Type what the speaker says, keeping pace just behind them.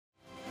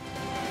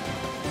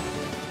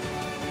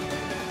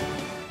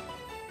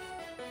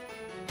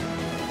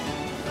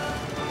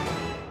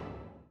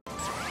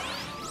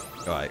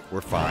Alright,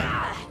 we're fine.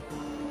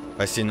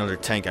 If I see another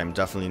tank, I'm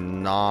definitely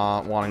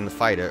not wanting to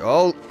fight it.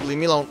 Oh, leave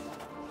me alone.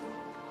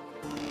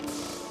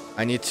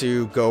 I need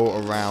to go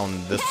around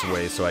this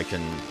way so I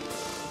can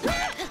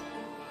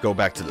go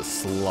back to the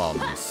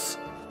slums.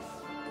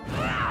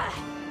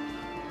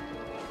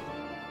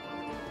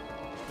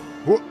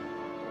 Whoop.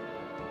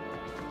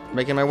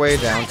 Making my way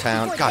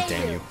downtown. God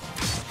damn you.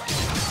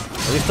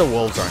 At least the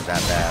wolves aren't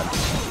that bad.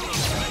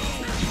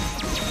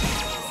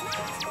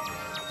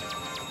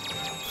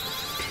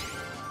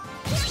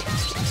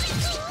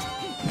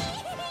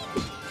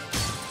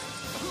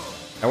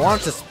 I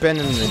wanted to spin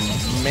and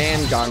the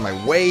man got in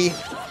my way.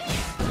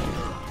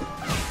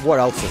 What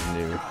else is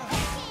new?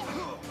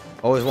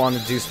 Always wanted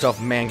to do stuff,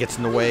 man gets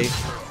in the way.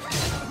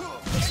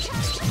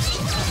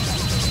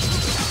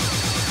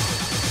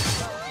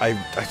 I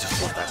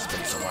just love that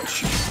spin so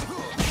much.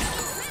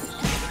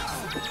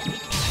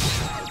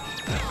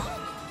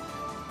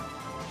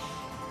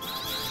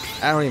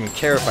 I don't even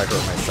care if I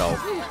hurt myself.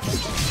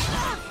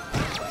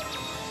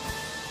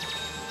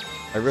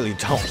 I really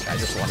don't. I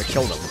just want to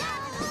kill them.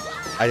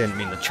 I didn't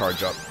mean to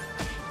charge up.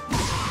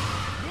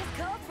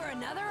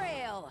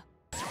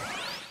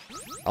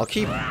 I'll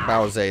keep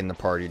Bowser in the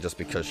party just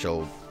because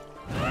she'll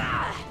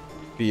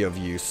be of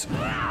use.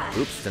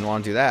 Oops, didn't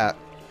want to do that.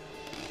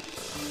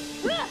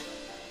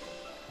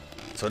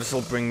 So this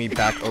will bring me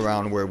back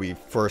around where we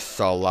first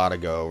saw Lotta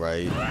go,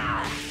 right?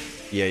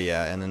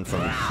 Yeah, and then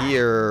from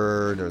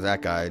here, there's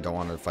that guy, don't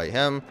want to fight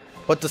him.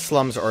 But the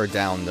slums are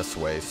down this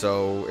way,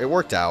 so it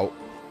worked out.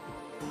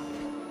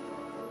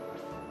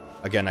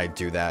 Again, I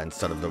do that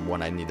instead of the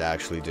one I need to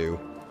actually do.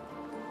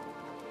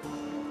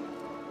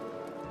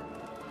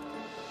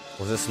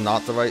 Was this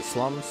not the right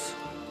slums?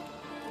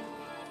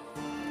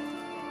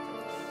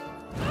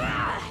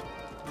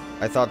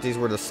 I thought these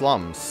were the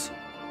slums.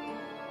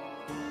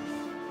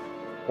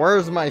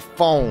 Where's my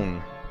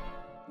phone?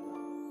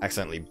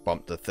 Accidentally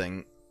bumped the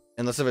thing.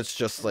 Unless if it's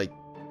just like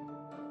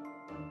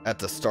at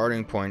the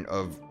starting point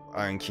of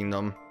Iron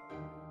Kingdom.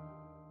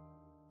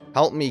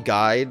 Help me,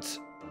 guides.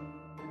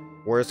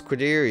 Where's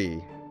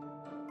Qadiri?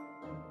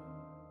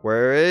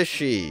 Where is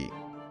she?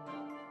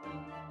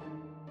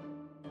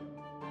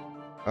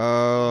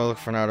 Look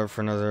for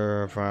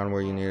another round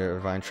where you need to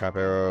find trap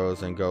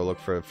arrows and go look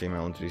for a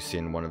female NPC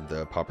in one of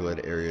the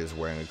populated areas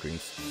wearing a green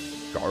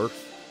scarf.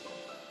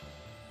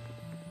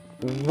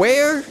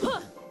 Where?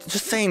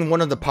 Just saying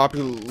one of the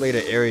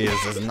populated areas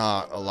is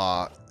not a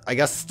lot. I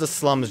guess the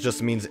slums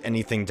just means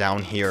anything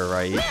down here,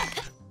 right?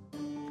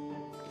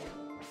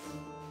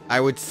 I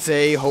would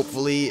say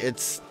hopefully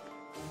it's...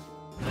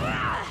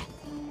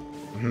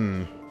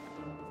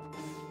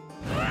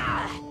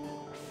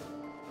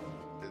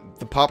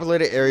 The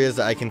populated areas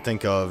that I can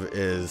think of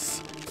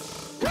is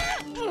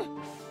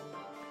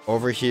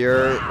over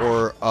here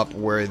or up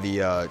where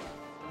the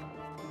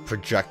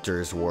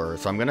projectors were.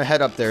 So I'm gonna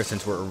head up there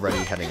since we're already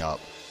heading up.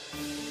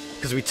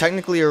 Because we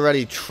technically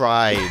already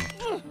tried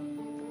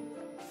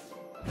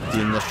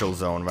the initial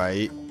zone,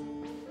 right?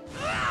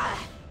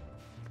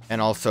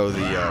 And also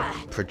the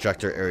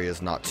projector area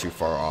is not too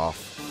far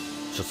off.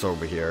 It's just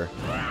over here.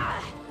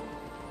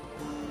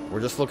 We're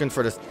just looking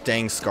for this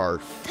dang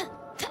scarf.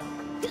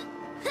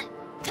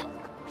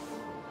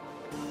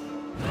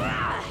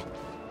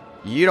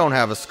 You don't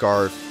have a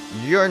scarf.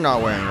 You're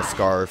not wearing a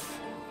scarf.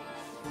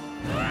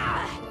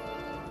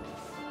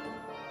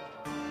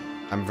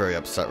 I'm very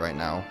upset right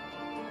now.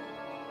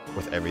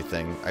 With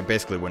everything. I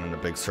basically went in a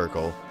big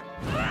circle.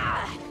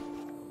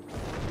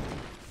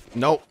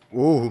 Nope.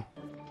 Ooh.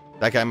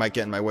 That guy might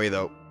get in my way,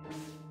 though.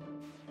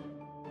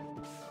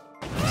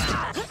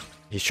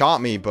 He shot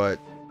me, but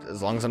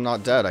as long as I'm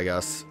not dead, I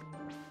guess.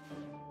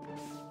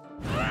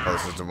 Oh,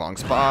 this is the wrong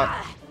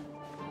spot.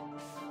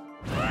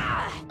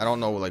 I don't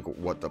know, like,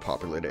 what the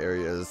populated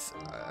area is.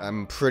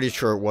 I'm pretty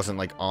sure it wasn't,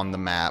 like, on the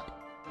map.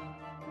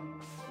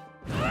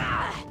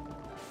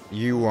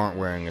 You aren't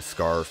wearing a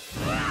scarf.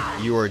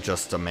 You are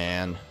just a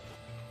man.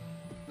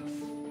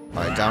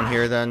 Alright, down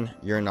here then.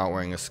 You're not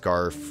wearing a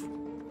scarf.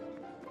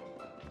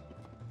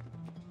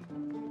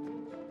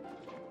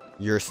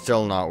 You're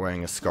still not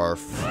wearing a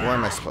scarf. Where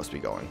am I supposed to be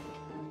going?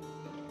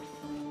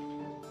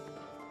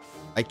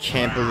 I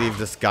can't believe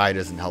this guide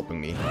isn't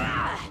helping me.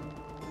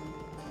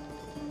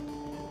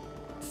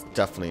 It's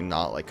definitely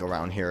not, like,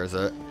 around here, is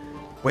it?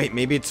 Wait,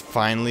 maybe it's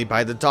finally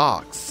by the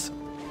docks.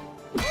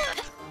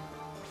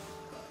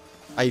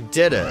 I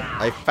did it.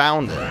 I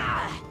found it.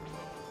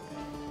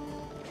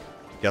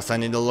 Guess I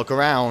need to look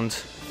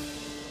around.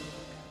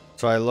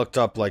 So I looked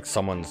up like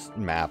someone's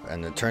map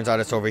and it turns out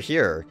it's over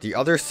here. The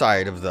other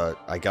side of the,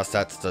 I guess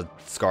that's the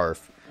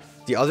scarf.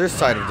 The other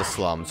side of the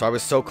slum. So I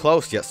was so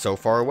close yet so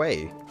far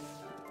away.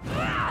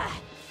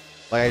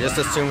 Like I just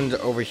assumed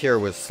over here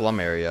was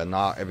slum area,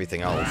 not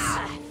everything else.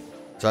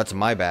 So that's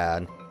my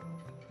bad.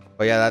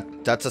 But yeah,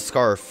 that's a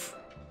scarf.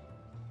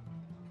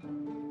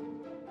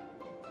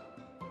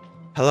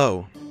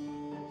 Hello.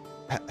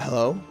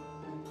 Hello?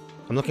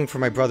 I'm looking for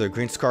my brother.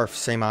 Green scarf,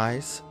 same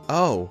eyes.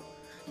 Oh.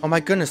 Oh my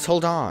goodness,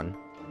 hold on.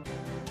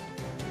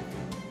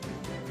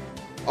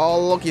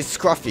 Oh, look, he's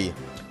scruffy.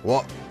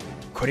 What?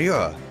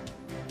 Kodira!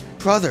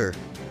 Brother!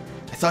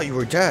 I thought you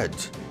were dead.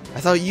 I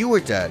thought you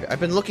were dead. I've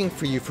been looking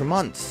for you for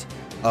months.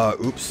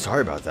 Oops, sorry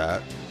about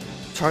that.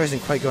 Tar isn't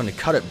quite going to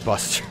cut it,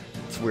 Buster.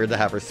 It's weird to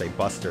have her say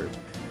Buster.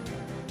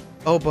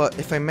 Oh, but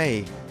if I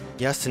may.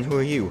 Yes, and who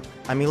are you?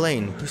 I'm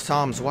Elaine,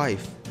 Husam's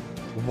wife.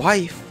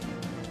 Wife?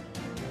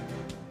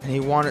 And he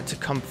wanted to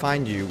come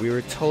find you. We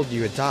were told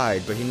you had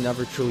died, but he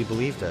never truly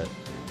believed it.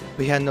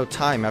 But he had no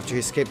time. After he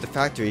escaped the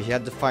factory, he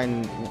had to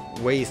find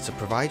ways to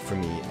provide for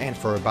me, and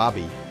for a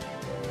Bobby.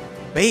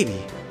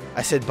 Baby?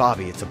 I said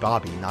Bobby. It's a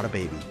Bobby, not a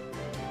baby.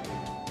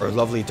 Her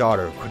lovely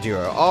daughter,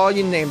 Kodira. Oh,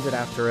 you named it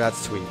after her.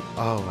 That's sweet.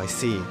 Oh, I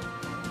see.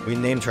 We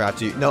named her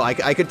after you. No,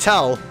 I could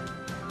tell.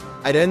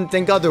 I didn't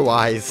think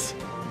otherwise.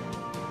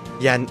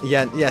 Yeah,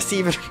 see,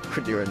 even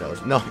Kodira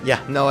knows.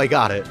 No, I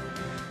got it.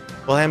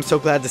 Well, I am so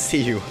glad to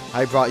see you.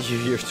 I brought you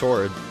your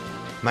sword.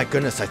 My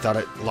goodness, I thought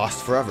it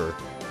lost forever.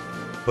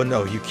 But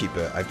no, you keep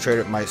it. I've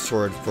traded my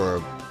sword for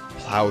a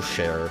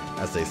plowshare,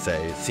 as they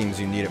say. It seems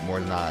you need it more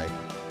than I.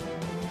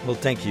 Well,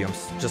 thank you.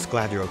 I'm just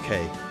glad you're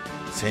okay.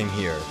 Same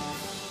here.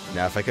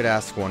 Now, if I could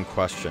ask one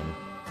question.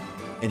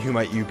 And who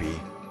might you be?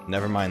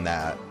 Never mind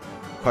that.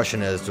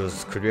 Question is,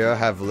 does Kodira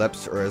have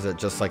lips, or is it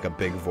just like a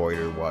big void,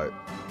 or what?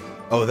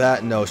 Oh,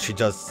 that? No, she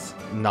does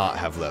not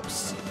have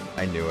lips.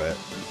 I knew it.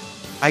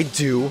 I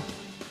do.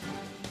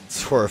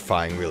 It's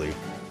horrifying, really.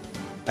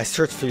 I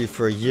searched for you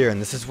for a year, and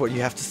this is what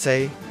you have to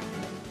say?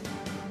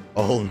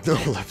 Oh, no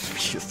lips we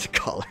used to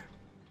call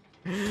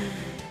her.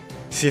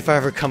 See if I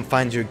ever come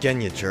find you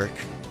again, you jerk.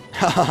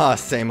 Haha,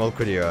 same old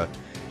Kodira.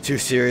 Too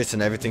serious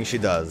in everything she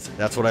does.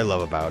 That's what I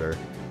love about her.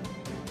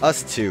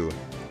 Us too.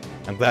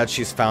 I'm glad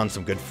she's found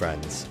some good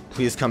friends.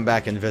 Please come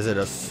back and visit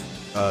us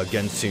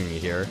again soon, you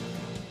hear?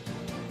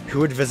 Who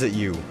would visit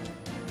you?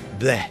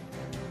 Bleh.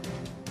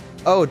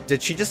 Oh,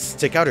 did she just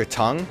stick out her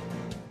tongue?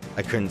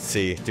 I couldn't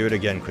see. Do it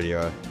again,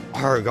 Kodira.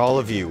 Arg, all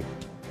of you.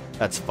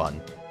 That's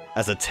fun.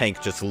 As a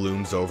tank just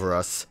looms over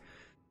us.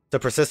 The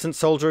persistent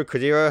soldier,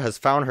 Kodira, has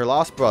found her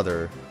lost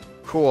brother.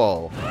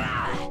 Cool.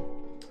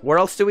 What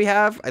else do we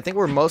have? I think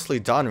we're mostly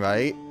done,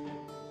 right?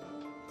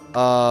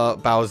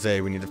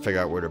 Bowser, we need to figure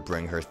out where to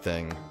bring her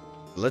thing.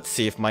 Let's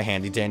see if my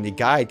handy-dandy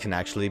guide can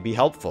actually be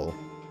helpful.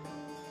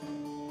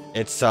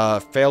 It's,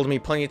 failed me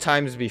plenty of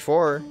times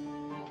before.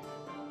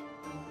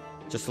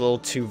 Just a little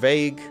too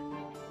vague.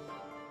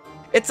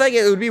 It's like,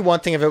 it would be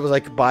one thing if it was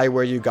like, by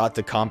where you got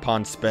the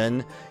compound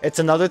spin. It's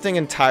another thing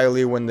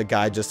entirely when the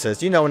guide just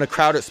says, you know, in a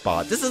crowded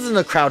spot. This isn't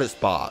a crowded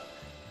spot.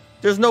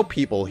 There's no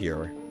people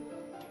here.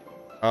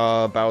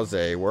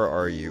 Bowser, where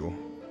are you?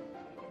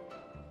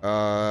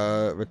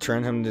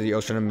 Return him to the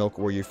Ocean of Milk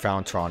where you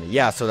found Trani.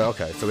 Yeah, so,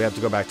 okay, so we have to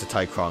go back to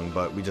Taikrung,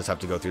 but we just have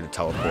to go through the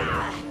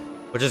teleporter.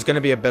 Which is going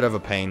to be a bit of a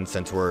pain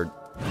since we're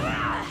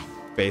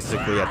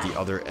basically at the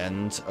other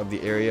end of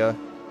the area.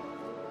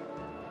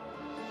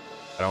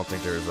 I don't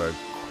think there's a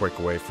quick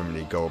way for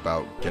me to go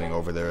about getting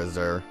over there, is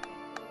there?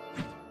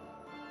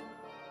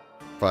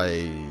 If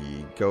I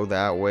go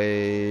that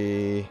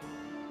way,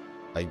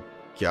 I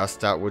guess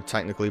that would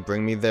technically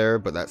bring me there,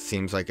 but that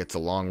seems like it's a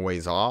long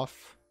ways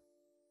off.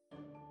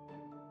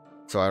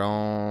 So I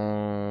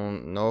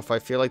don't know if I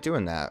feel like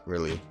doing that,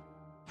 really.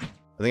 I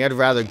think I'd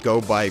rather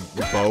go by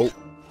boat,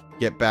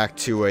 get back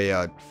to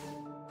a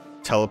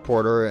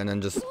teleporter, and then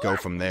just go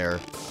from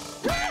there.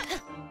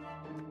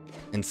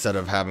 Instead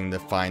of having to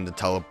find the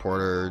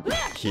teleporter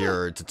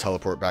here to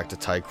teleport back to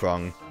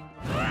Taikrung.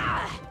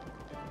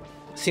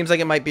 Seems like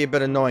it might be a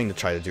bit annoying to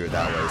try to do it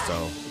that way,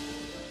 so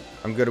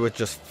I'm good with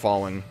just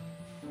falling.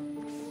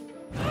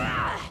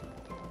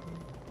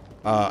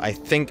 I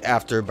think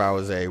after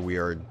Bowser, we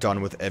are done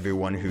with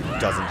everyone who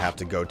doesn't have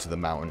to go to the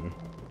mountain.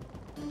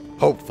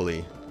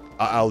 Hopefully.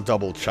 I'll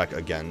double check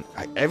again.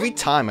 Every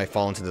time I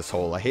fall into this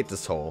hole, I hate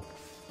this hole.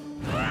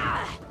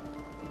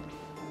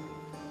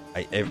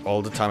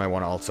 All the time I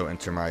want to also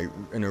enter my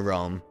inner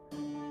realm.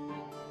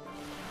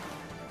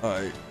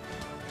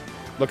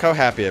 Look how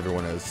happy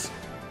everyone is.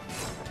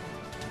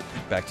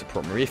 Back to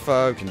Port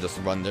Marifa, we can just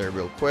run there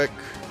real quick.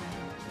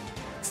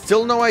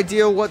 Still no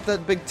idea what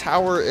that big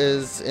tower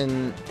is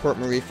in Port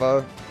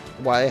Marifa.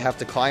 Why I have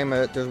to climb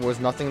it. There was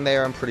nothing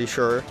there, I'm pretty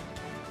sure.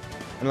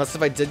 Unless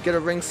if I did get a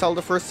ring cell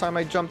the first time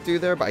I jumped through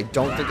there, but I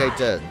don't think I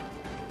did.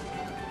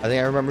 I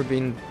think I remember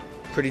being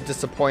pretty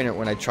disappointed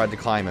when I tried to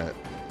climb it.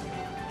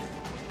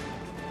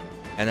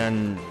 And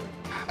then,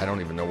 I don't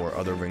even know where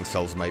other ring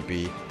cells might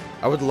be.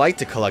 I would like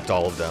to collect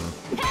all of them.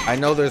 I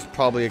know there's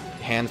probably a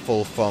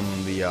handful from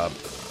the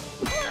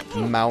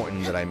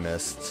mountain that I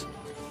missed.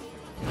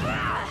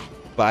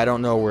 But I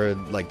don't know where,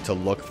 like, to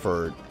look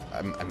for.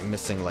 I'm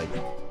missing, like,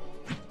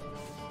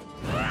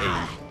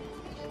 8.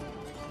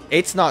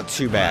 8's not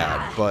too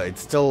bad, but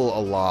it's still a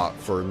lot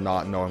for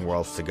not knowing where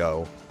else to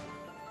go.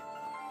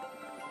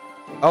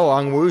 Oh,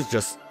 Angwu's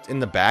just in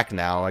the back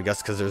now, I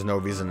guess because there's no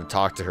reason to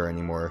talk to her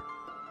anymore.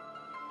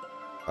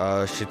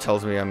 She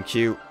tells me I'm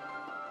cute.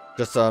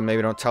 Just,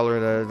 maybe don't tell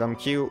her that I'm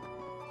cute.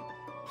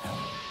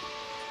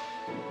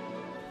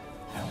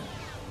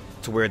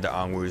 It's weird that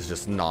Angwu is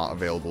just not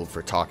available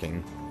for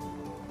talking.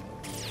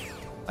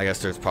 I guess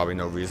there's probably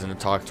no reason to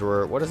talk to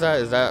her. What is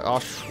that? Is that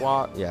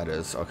Oshwa? Yeah, it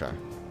is. Okay.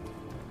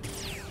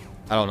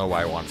 I don't know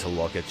why I wanted to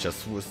look. It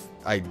just was...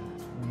 I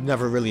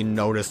never really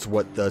noticed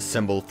what the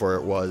symbol for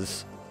it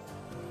was.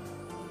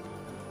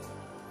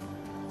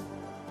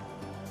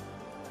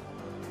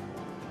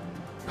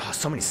 Oh,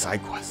 so many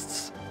side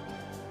quests.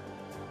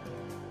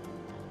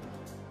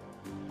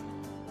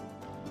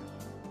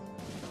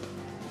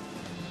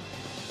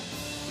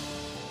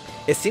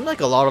 It seemed like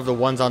a lot of the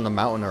ones on the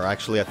mountain are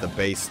actually at the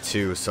base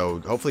too, so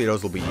hopefully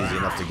those will be easy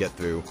enough to get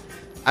through.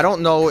 I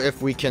don't know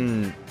if we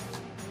can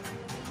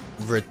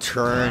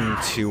return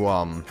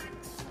to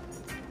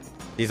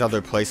these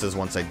other places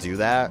once I do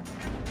that,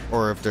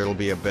 or if there'll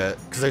be a bit,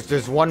 because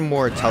there's one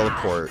more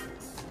teleport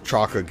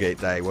chakra gate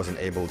that I wasn't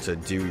able to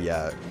do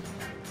yet.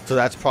 So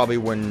that's probably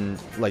when,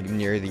 like,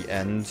 near the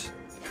end,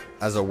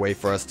 as a way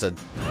for us to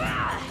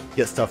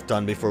get stuff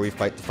done before we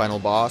fight the final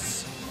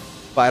boss.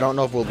 But I don't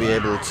know if we'll be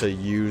able to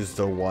use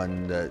the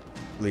one that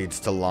leads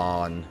to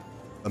Lon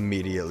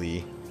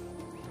immediately.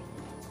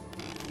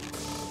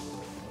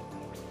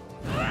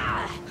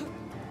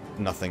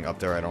 Nothing up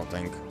there, I don't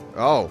think.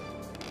 Oh!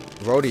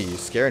 Rhodey, you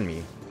scared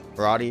me.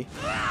 Roddy?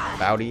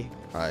 Bowdy?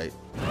 Alright.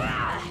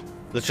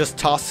 Let's just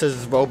toss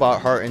his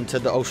robot heart into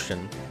the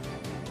ocean.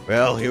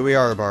 Well, here we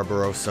are,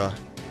 Barbarossa.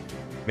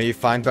 May you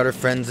find better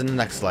friends in the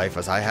next life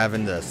as I have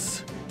in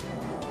this.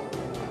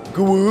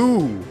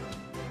 Goo!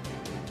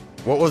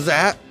 What was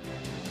that?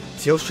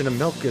 The ocean of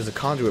milk is a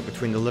conduit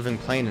between the living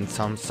plane and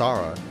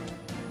samsara.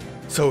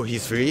 So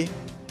he's free?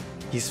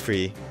 He's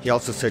free. He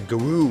also said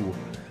goo.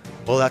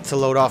 Well, that's a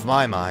load off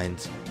my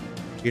mind.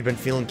 You'd been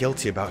feeling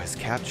guilty about his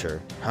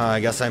capture. I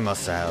guess I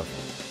must have.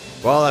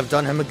 Well, I've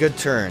done him a good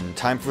turn.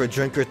 Time for a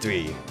drink or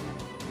three.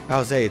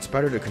 Bowser, it's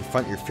better to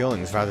confront your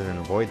feelings rather than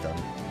avoid them.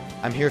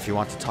 I'm here if you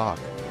want to talk.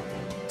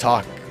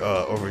 Talk,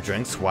 over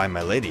drinks? Why,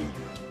 my lady?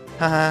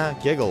 Haha,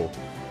 giggle.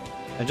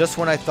 And just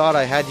when I thought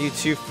I had you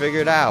two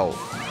figured out.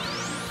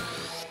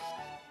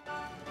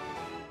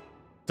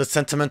 The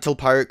sentimental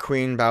pirate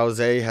queen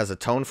Bowser has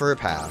atoned for her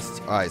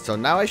past. Alright, so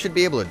now I should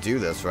be able to do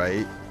this,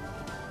 right?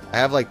 I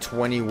have like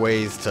 20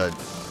 ways to...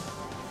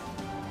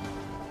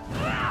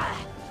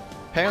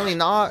 Apparently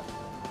not.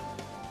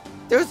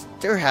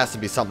 There has to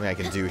be something I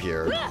can do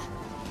here.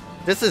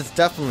 This is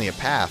definitely a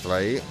path,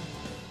 right?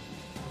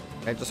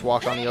 Can I just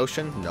walk on the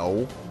ocean?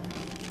 No.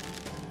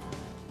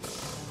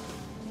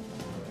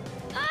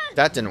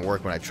 That didn't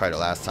work when I tried it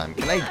last time.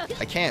 Can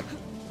I can't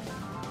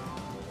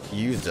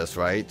use this,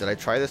 right? Did I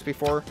try this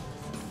before?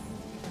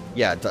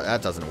 Yeah,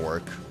 that doesn't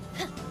work.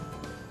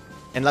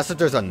 Unless if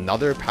there's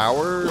another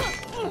power?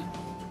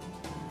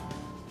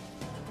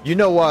 You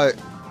know what?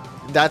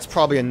 That's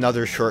probably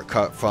another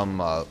shortcut from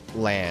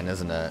LAN,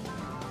 isn't it?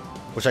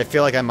 Which I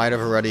feel like I might have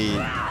already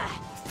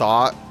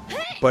thought,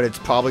 but it's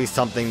probably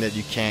something that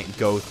you can't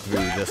go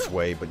through this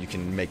way, but you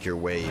can make your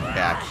way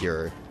back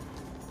here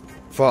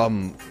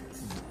from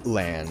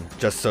LAN,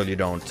 just so you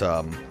don't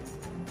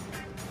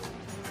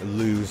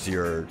lose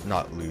your...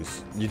 not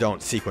lose. You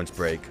don't sequence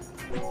break.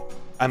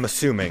 I'm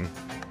assuming.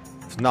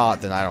 If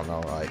not, then I don't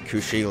know. Alright,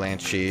 Kushi,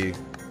 Lanchi,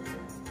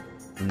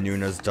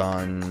 Nuna's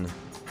done.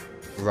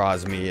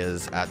 Razmi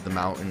is at the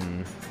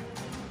mountain.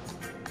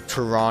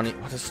 Tarani,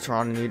 what does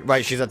Tarani need?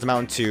 Right, she's at the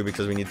mountain too,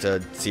 because we need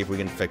to see if we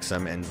can fix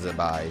him in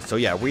Zabai. So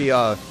yeah,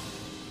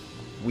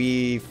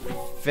 we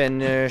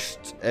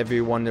finished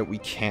everyone that we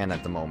can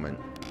at the moment.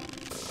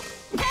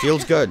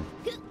 Feels good.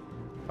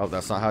 Oh,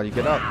 that's not how you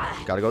get up.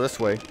 Gotta go this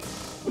way.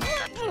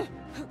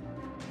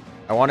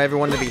 I want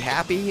everyone to be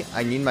happy.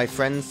 I need my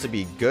friends to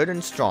be good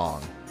and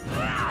strong.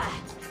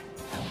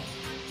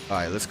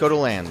 Alright, let's go to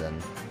land then.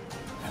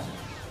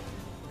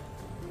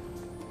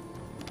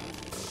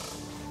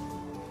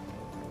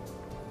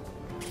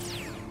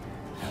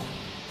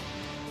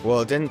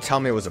 Well, it didn't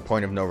tell me it was a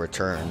point of no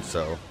return,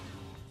 so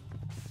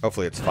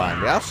hopefully it's fine.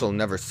 We also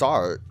never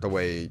saw it the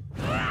way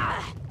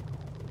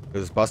it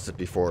was busted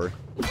before.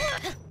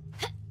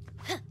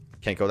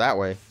 Can't go that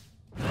way.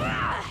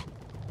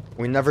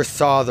 We never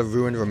saw the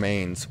ruined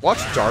remains. Watch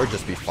Jar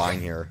just be fine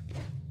here.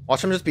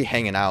 Watch him just be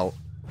hanging out.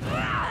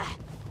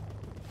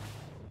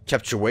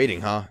 Kept you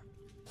waiting, huh?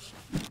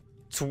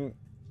 So,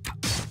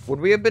 would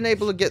we have been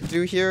able to get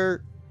through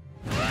here?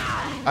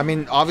 I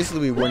mean, obviously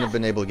we wouldn't have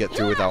been able to get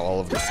through without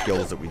all of the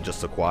skills that we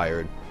just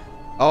acquired.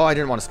 Oh, I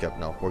didn't want to skip.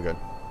 No, we're good.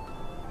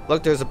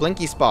 Look, there's a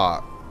blinky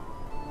spot.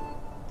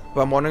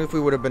 But I'm wondering if we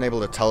would have been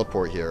able to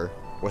teleport here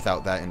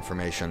without that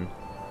information.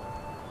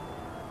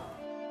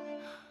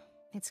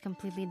 It's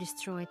completely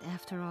destroyed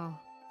after all.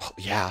 Oh,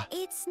 yeah.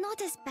 It's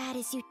not as bad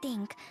as you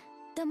think.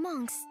 The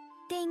monks,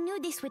 they knew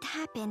this would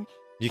happen.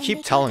 You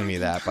keep telling me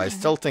that, but I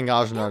still think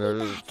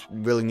Ajna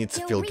really needs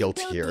to feel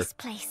guilty here. This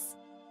place.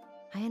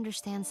 I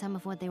understand some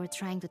of what they were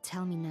trying to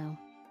tell me now.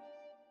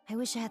 I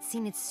wish I had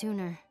seen it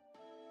sooner.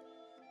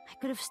 I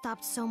could have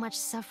stopped so much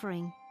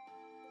suffering.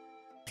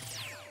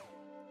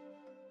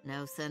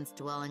 No sense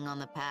dwelling on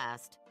the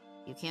past.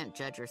 You can't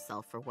judge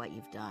yourself for what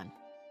you've done.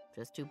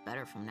 Just do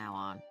better from now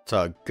on.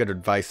 It's good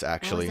advice,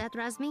 actually. Was that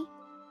Razmi?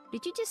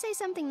 Did you just say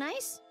something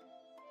nice?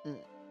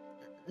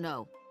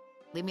 No.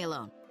 Leave me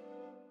alone.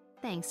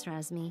 Thanks,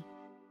 Razmi.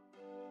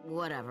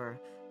 Whatever.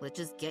 Let's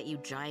just get you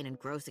giant and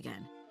gross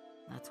again.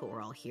 That's what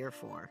we're all here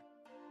for.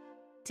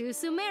 To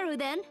Sumeru,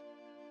 then.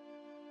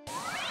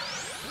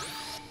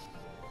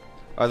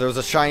 Oh, there was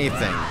a shiny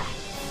thing.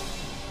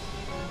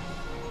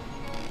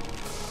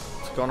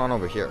 What's going on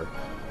over here?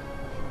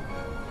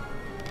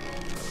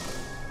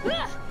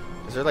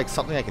 Is there like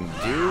something I can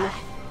do?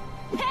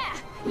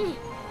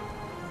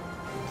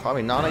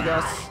 Probably not, I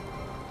guess.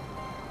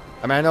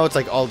 I mean, I know it's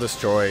like all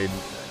destroyed.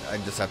 I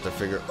just have to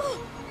figure...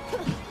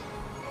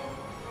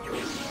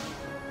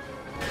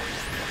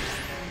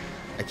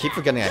 I keep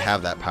forgetting I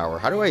have that power.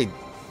 How do I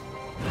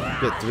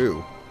get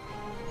through?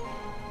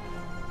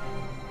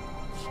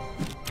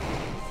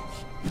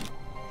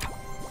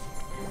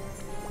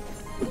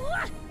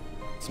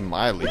 It's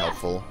mildly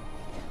helpful.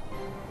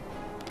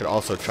 Could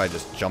also try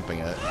just jumping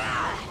it.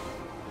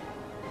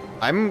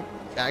 I'm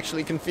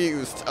actually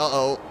confused.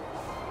 Uh-oh.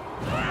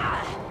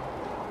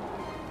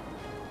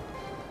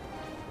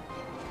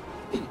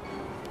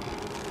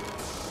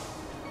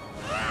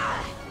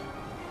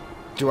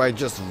 Do I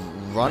just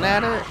run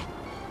at it?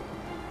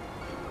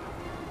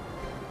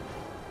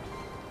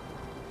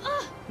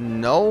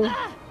 No?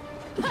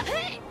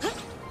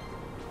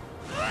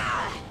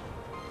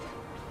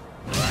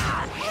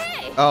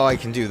 Oh, I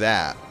can do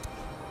that.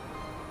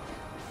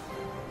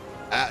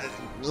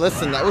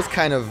 Listen, that was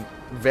kind of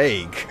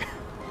vague.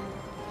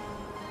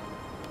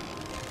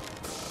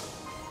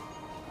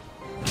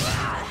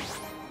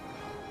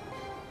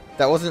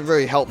 That wasn't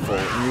very helpful.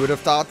 You would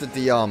have thought that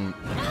the,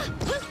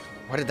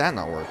 why did that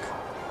not work?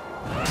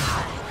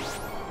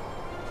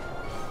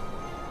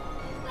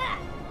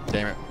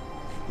 Damn it.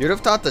 You'd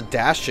have thought the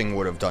dashing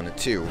would have done it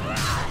too.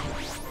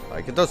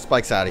 Alright, get those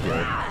spikes out of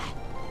here.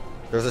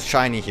 There's a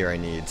shiny here I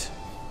need.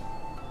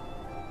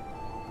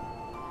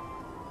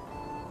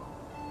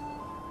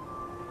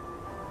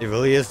 It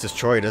really is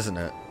destroyed, isn't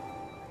it?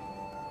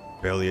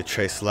 Barely a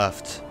trace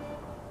left.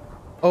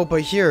 Oh,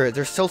 but here,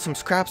 there's still some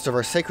scraps of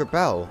our sacred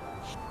bell.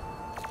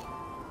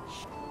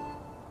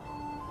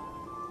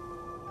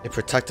 It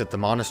protected the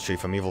monastery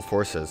from evil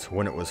forces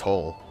when it was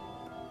whole.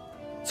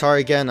 Sorry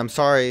again, I'm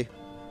sorry.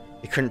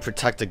 It couldn't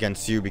protect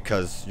against you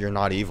because you're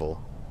not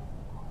evil.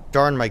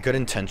 Darn my good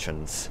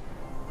intentions.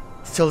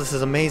 Still, this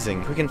is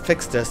amazing. If we can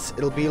fix this,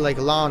 it'll be like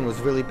Lan was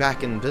really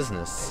back in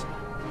business.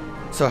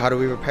 So how do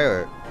we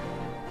repair it?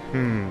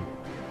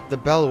 The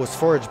bell was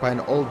forged by an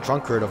old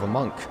drunkard of a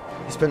monk.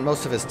 He spent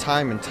most of his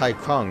time in Tai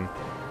Krung.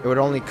 It would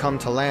only come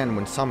to land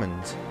when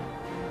summoned.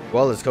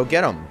 Well, let's go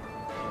get him.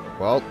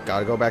 Well,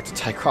 gotta go back to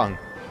Tai Krung.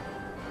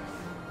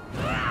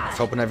 I was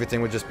hoping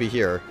everything would just be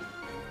here.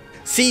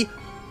 See?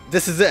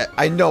 This is it.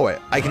 I know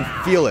it. I can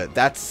feel it.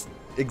 That's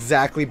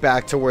exactly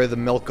back to where the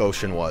Milk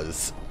Ocean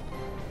was.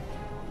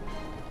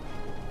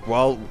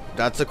 Well,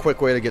 that's a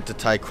quick way to get to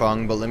Tai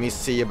Krung, but let me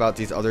see about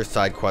these other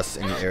side quests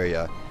in the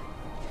area.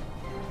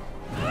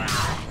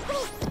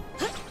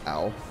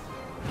 Ow.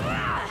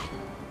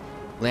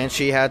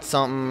 Lanchi had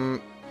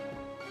something.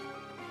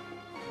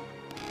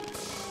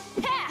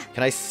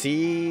 Can I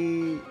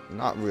see?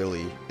 Not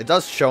really. It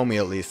does show me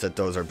at least that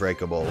those are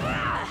breakable.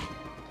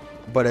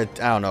 But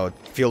it, I don't know, it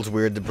feels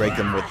weird to break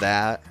them with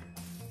that.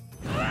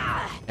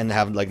 And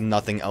have like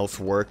nothing else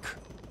work.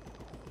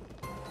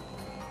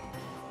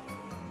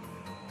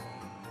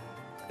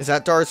 Is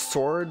that Dar's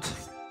sword?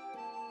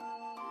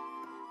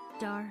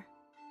 Dar,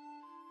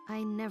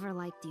 I never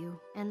liked you,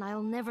 and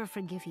I'll never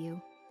forgive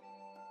you.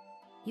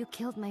 You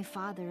killed my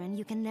father, and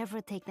you can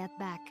never take that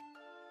back.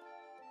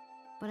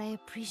 But I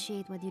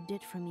appreciate what you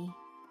did for me.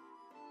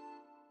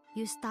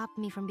 You stopped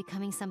me from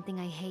becoming something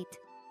I hate,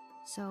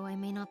 so I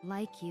may not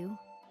like you,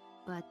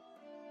 but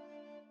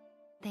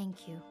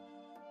thank you.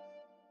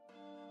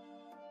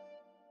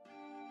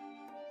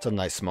 It's a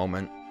nice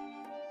moment.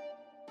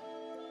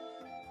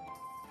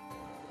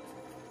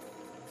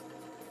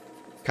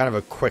 Kind of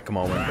a quick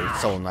moment, but it's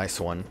still a nice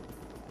one.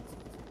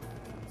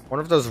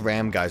 Wonder if those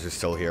ram guys are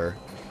still here.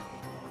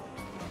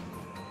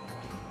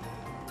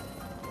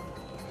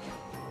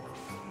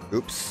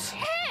 Oops.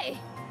 Hey!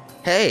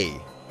 Hey!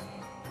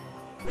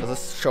 Does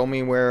this show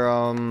me where,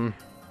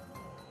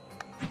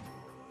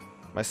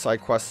 my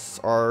side quests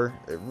are?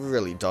 It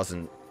really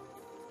doesn't.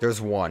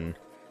 There's one.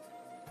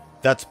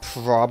 That's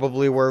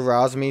probably where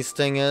Razmi's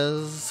thing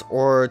is.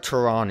 Or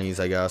Tirani's,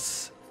 I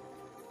guess.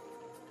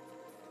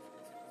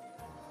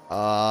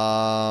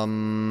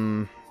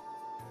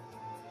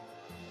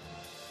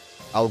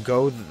 I'll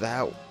go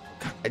that...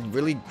 I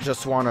really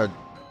just want to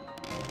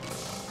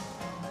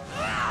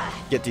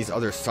get these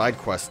other side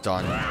quests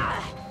done.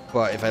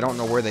 But if I don't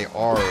know where they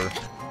are...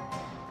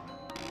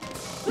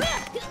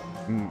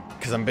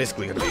 Because I'm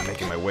basically going to be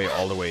making my way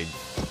all the way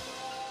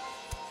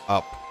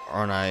up,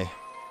 aren't I?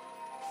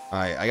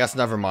 Alright, I guess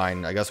never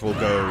mind. I guess we'll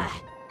go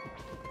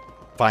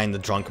find the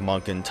drunk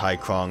monk in Tai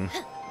Krung.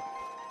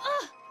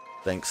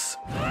 Thanks.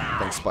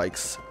 Thanks,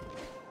 Spikes.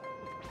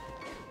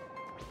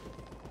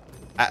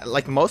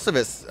 Like, most of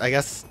it, I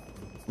guess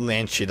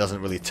Lanchi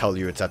doesn't really tell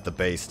you it's at the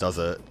base, does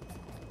it?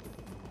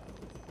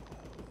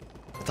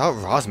 I thought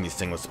Razmi's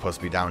thing was supposed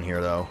to be down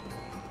here, though.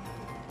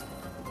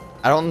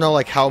 I don't know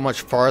like how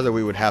much farther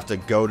we would have to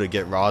go to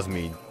get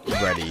Rosmi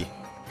ready.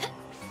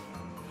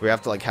 We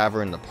have to like have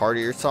her in the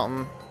party or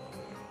something.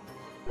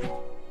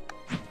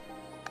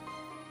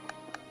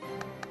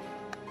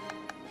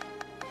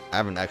 I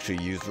haven't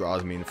actually used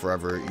Rosmi in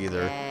forever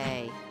either.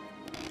 Hey.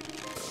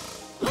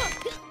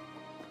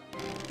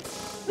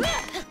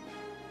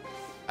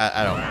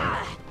 I don't know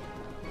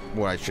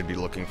what I should be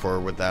looking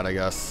for with that, I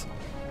guess.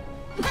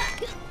 But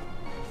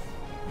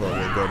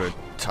we'll go to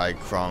Tai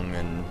Krung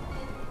and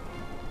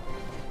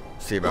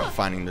see about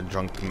finding the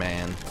drunk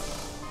man.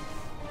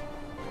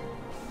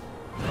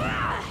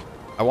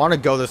 I want to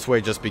go this way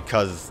just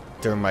because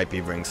there might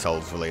be ring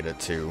cells related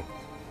to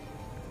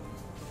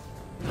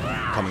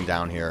coming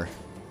down here.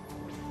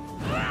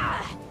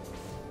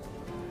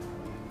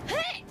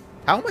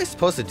 How am I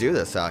supposed to do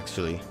this,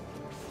 actually?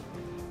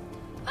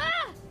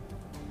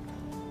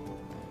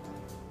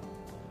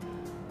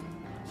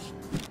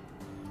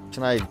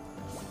 Can I...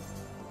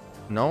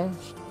 No?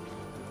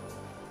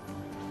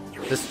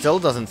 This still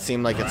doesn't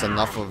seem like it's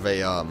enough of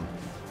a,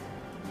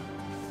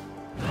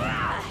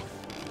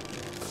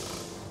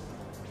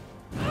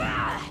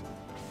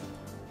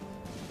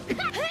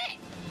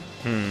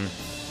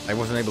 I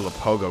wasn't able to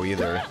pogo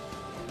either.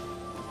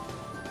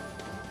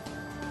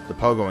 The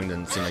pogoing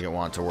didn't seem like it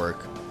wanted to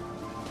work.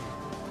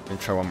 Let me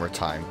try one more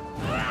time.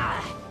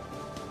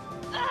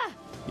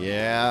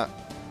 Yeah.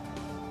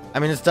 I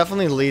mean, it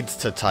definitely leads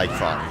to Tai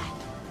Krung.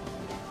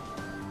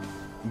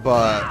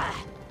 But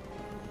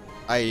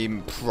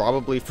I'm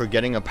probably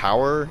forgetting a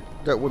power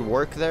that would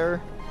work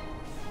there.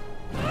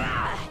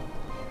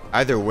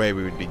 Either way,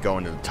 we would be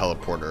going to the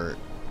teleporter,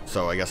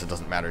 so I guess it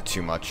doesn't matter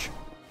too much.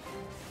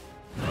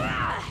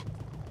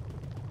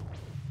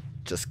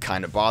 Just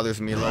kind of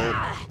bothers me a little,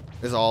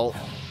 is all.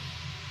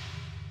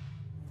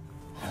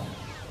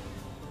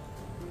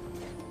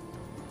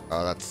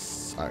 Oh,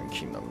 that's Iron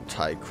Kingdom.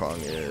 Tai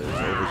Krung is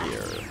over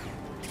here.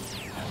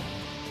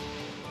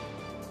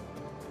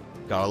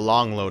 Got a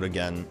long load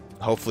again.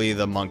 Hopefully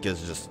the monk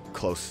is just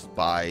close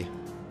by.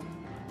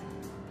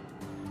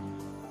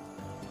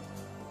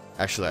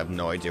 Actually, I have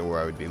no idea where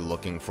I would be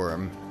looking for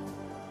him.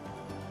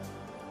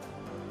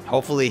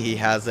 Hopefully he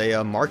has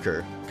a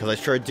marker, because I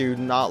sure do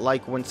not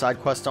like when side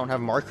quests don't have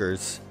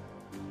markers.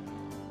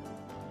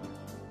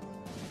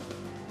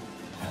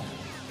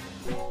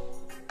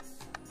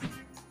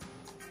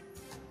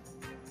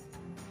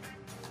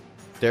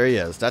 There he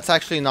is. That's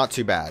actually not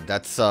too bad.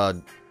 That's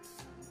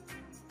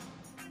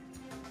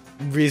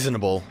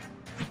reasonable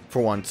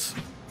for once.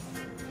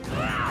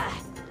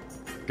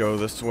 Go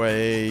this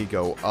way,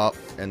 go up,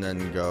 and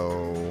then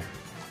go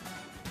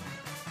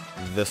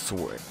this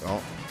way.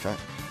 Oh, okay.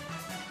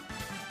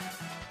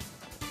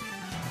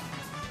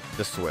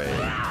 This way.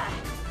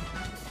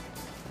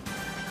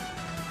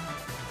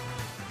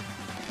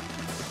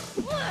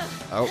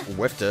 Oh,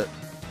 whiffed it.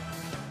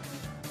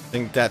 I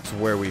think that's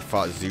where we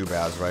fought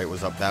Zubaz, right?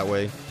 Was up that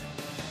way.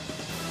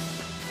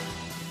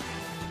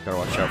 Gotta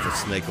watch out for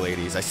snake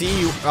ladies. I see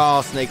you.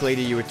 Oh, snake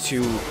lady, you were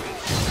too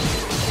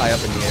high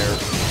up in the air.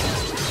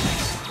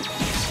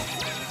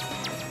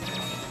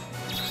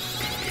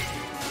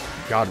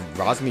 God,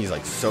 Rosmi is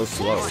like so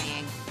slow.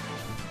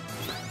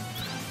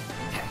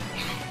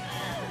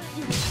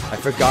 I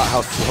forgot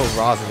how slow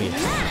Rosmi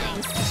is.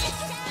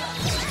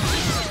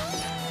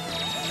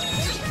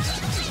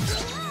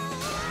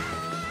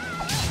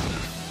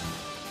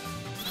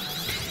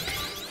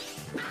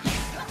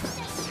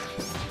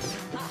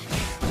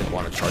 Didn't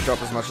want to charge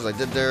up as much as I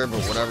did there,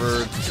 but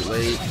whatever, it's too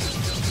late.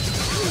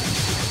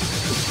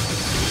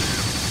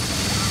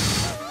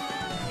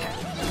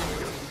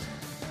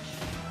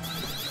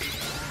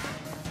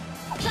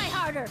 Try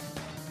harder.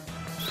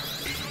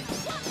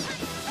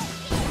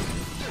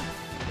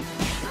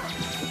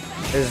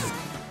 Is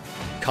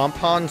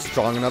Compound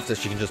strong enough that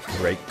she can just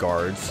break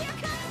guards?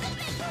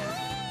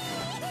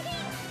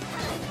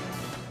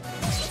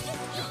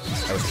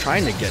 I was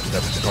trying to get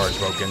the guard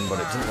broken, but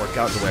it didn't work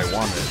out the way I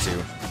wanted it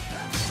to.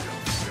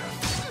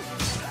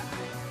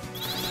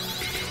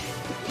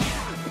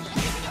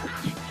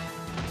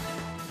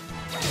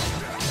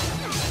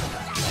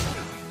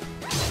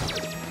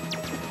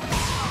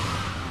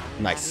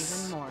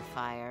 Nice. Even more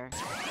fire.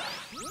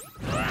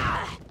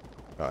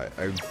 Alright,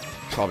 I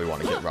probably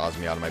want to get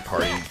Rosmi out of my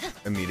party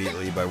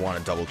immediately, but I want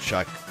to double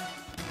check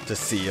to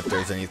see if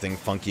there's anything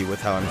funky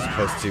with how I'm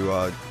supposed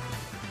to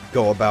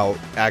go about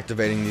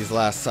activating these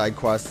last side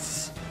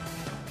quests.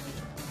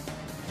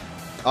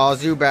 Oh,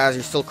 Zubaz,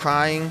 you're still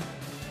crying?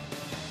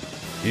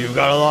 You've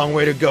got a long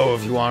way to go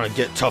if you want to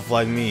get tough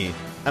like me.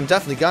 I'm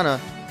definitely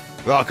gonna.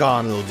 Rock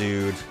on, little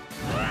dude.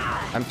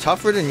 I'm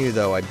tougher than you,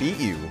 though. I beat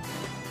you.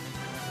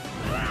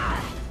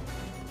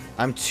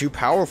 I'm too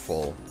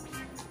powerful.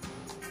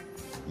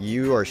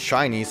 You are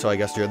shiny, so I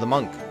guess you're the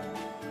monk.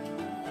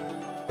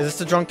 Is this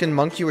the drunken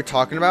monk you were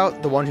talking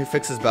about? The one who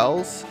fixes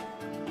bells?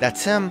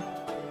 That's him.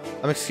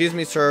 Excuse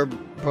me, sir,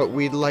 but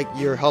we'd like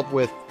your help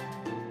with...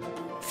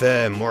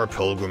 Fair, more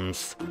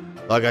pilgrims.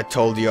 Like I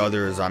told the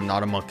others, I'm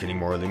not a monk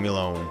anymore. Leave me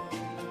alone.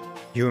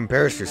 You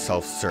embarrass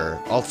yourself,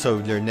 sir.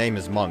 Also, your name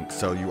is Monk,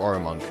 so you are a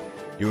monk.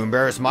 You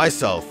embarrass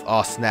myself.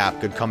 Aw, snap.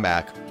 Good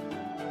comeback.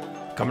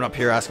 Coming up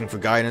here asking for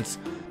guidance.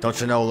 Don't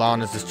you know Lan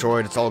is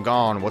destroyed? It's all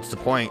gone. What's the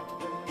point?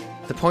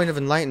 The point of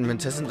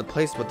enlightenment isn't the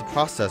place but the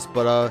process,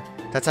 but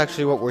that's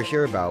actually what we're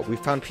here about. We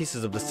found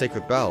pieces of the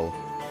sacred bell.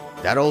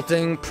 That old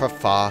thing?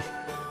 Prafa.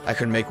 I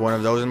could make one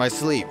of those in my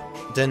sleep.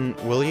 Then,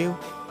 will you?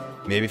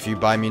 Maybe if you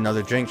buy me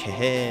another drink,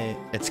 hey,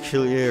 it's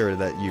clear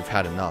that you've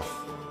had enough.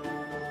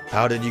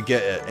 How did you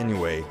get it,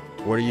 anyway?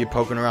 What are you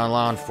poking around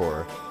Lan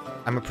for?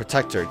 I'm a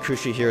protector.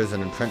 Kushi here is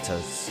an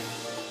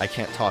apprentice. I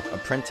can't talk.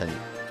 Apprentice.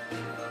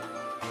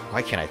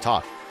 Why can't I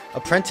talk?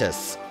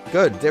 Apprentice.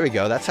 Good, there we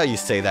go. That's how you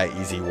say that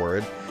easy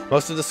word.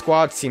 Most of the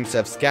squad seems to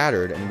have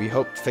scattered, and we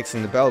hoped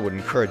fixing the bell would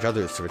encourage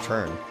others to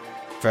return.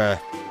 Fair.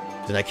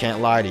 Then I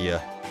can't lie to you.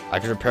 I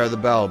could repair the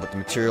bell, but the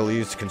material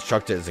used to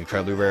construct it is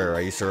incredibly rare. I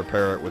used to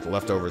repair it with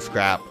leftover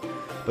scrap,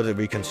 but to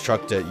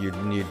reconstruct it, you'd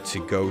need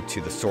to go to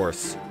the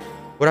source.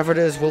 Whatever it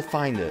is, we'll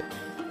find it.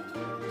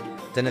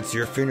 Then it's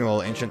your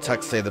funeral. Ancient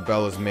texts say the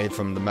bell is made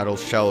from the metal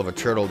shell of a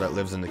turtle that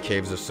lives in the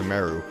caves of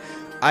Sumeru.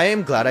 I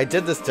am glad I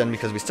did this then,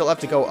 because we still have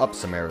to go up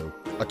Sumeru.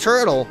 A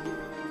turtle?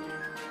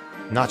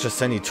 Not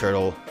just any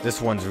turtle.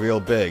 This one's real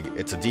big.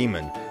 It's a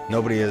demon.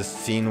 Nobody has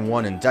seen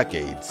one in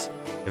decades.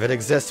 If it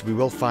exists, we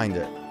will find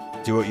it.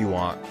 Do what you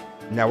want.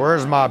 Now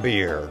where's my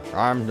beer?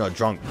 I'm not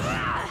drunk.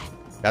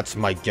 That's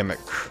my gimmick.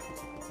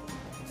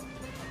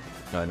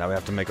 Now we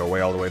have to make our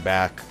way all the way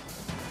back.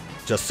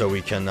 Just so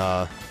we can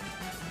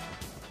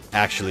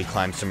actually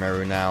climb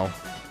Sumeru now.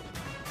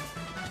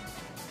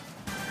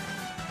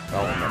 I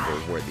don't remember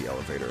where the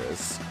elevator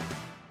is.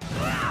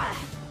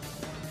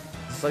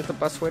 It's like the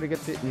best way to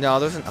get to... No,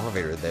 there's an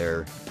elevator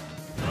there.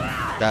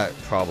 That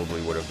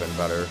probably would have been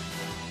better.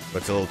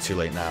 But it's a little too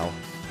late now.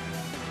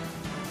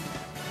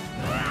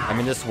 I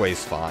mean, this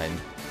way's fine.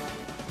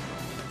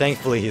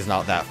 Thankfully, he's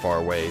not that far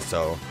away,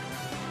 so...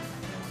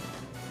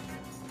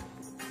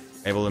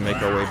 Able to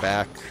make our way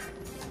back.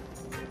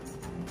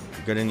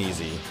 Good and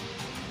easy.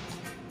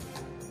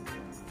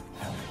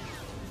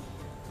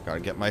 Gotta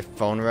get my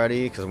phone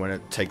ready, because when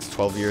it takes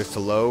 12 years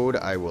to load,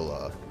 I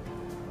will,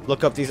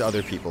 look up these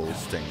other people's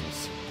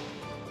things.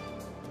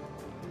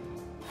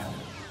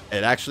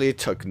 It actually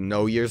took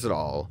no years at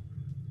all.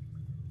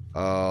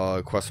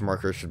 Quest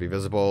marker should be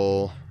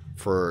visible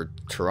for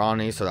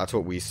Tirani, so that's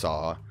what we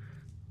saw.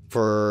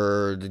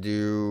 For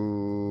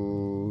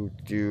I'm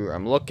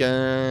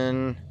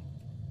looking.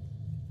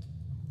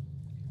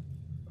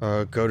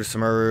 Go to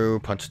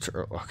Sumeru, punch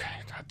okay,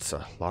 that's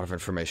a lot of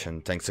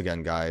information. Thanks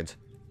again, guide.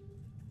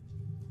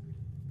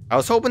 I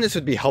was hoping this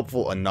would be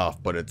helpful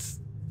enough, but it's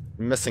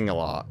missing a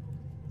lot.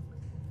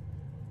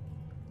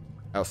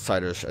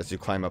 Outsiders as you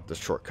climb up the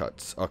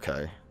shortcuts.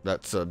 Okay,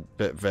 that's a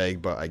bit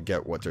vague, but I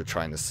get what they're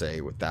trying to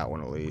say with that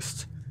one at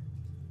least.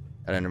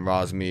 And then in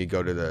Rosmi,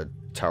 go to the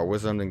Tower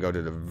Wisdom, then go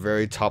to the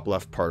very top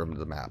left part of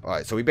the map.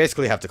 Alright, so we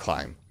basically have to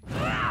climb.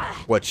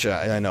 Which,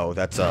 I know,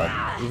 that's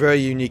very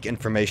unique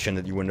information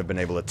that you wouldn't have been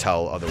able to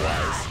tell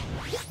otherwise.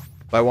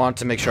 But I wanted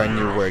to make sure I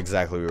knew where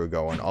exactly we were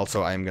going.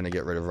 Also, I am going to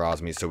get rid of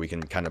Rosmi so we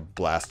can kind of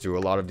blast through a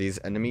lot of these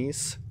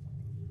enemies.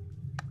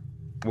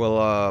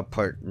 We'll,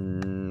 put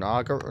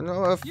Naga...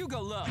 No, you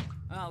go low,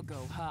 I'll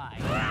go high.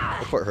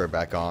 We'll put her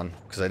back on,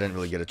 because I didn't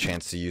really get a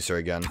chance to use her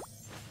again.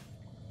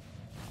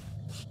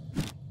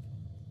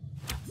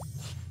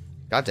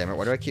 God damn it,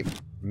 why do I keep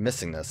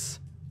missing this?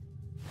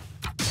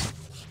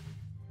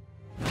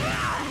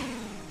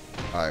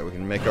 Alright, we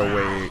can make our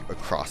way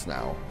across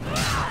now.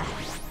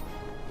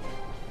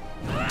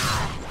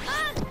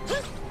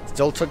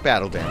 Still took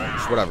battle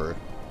damage, whatever.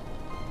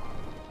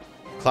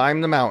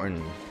 Climb the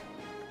mountain.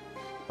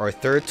 Our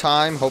third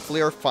time,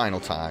 hopefully our final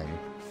time.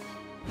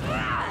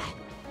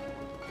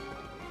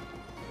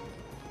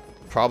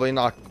 Probably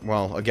not,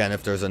 well, again,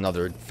 if there's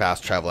another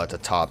fast travel at the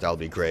top, that'll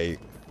be great.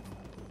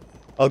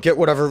 I'll get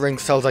whatever ring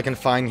cells I can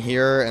find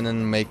here, and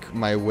then make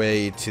my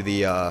way to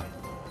the,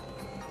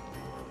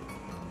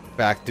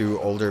 back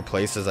through older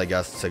places, I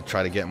guess, to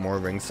try to get more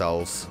ring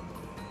cells.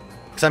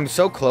 Because I'm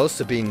so close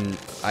to being,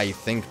 I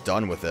think,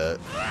 done with it.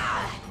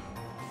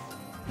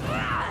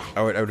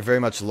 I would very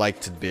much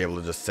like to be able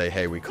to just say,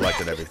 hey, we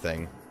collected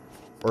everything.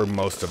 Or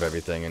most of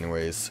everything,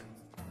 anyways.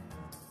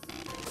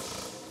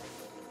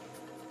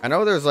 I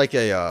know there's like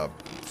a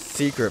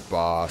secret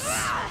boss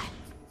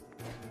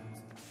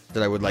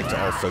that I would like to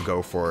also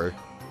go for.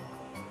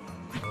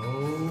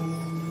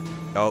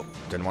 Oh,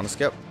 didn't want to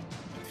skip.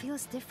 It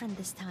feels different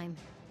this time.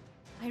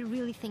 I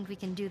really think we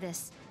can do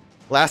this.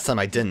 Last time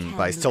I didn't,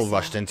 but I still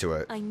rushed into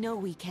it. I know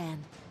we can.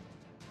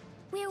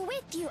 We're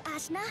with you,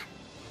 Ajna.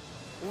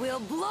 We'll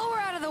blow her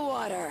out of the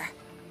water.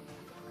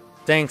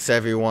 Thanks,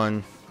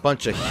 everyone.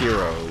 Bunch of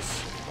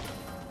heroes.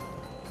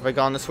 Have I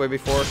gone this way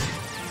before?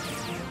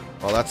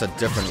 Well, that's a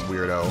different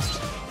weirdo.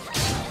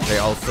 They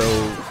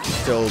also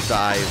still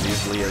die as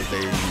easily as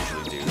they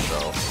usually do,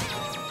 so...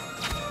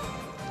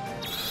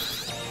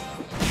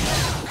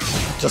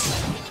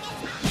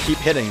 Just keep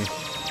hitting.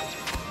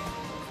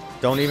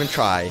 Don't even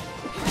try.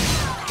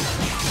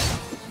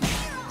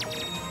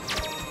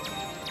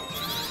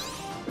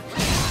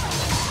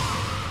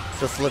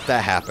 Just let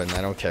that happen,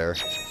 I don't care.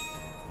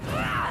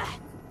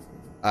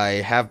 I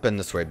have been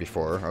this way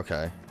before,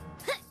 okay.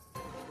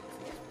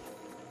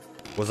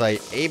 Was I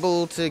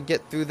able to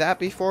get through that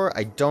before?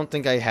 I don't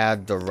think I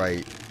had the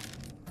right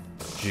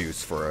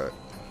juice for it.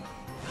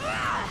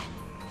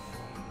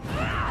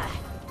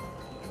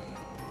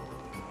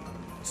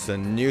 It's a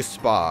new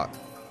spot.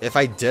 If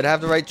I did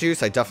have the right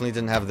juice, I definitely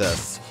didn't have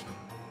this.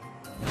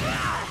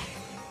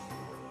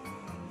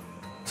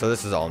 So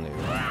this is all new.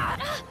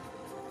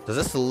 Does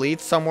this lead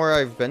somewhere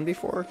I've been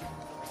before?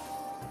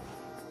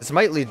 This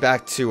might lead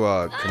back to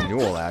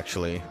Canule,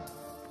 actually.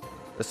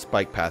 This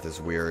spike path is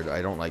weird.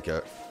 I don't like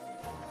it.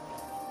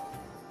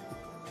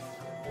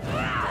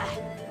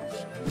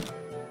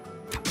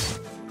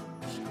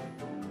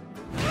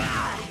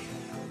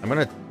 I'm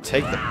gonna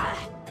take the...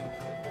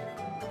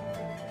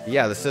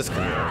 Yeah, this is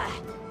Canule.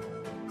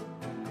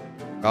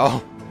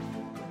 Oh.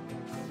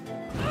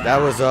 That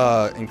was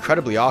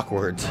incredibly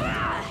awkward.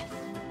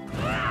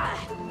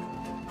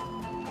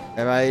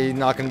 Am I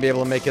not gonna be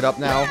able to make it up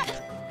now?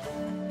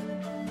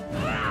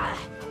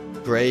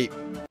 Great.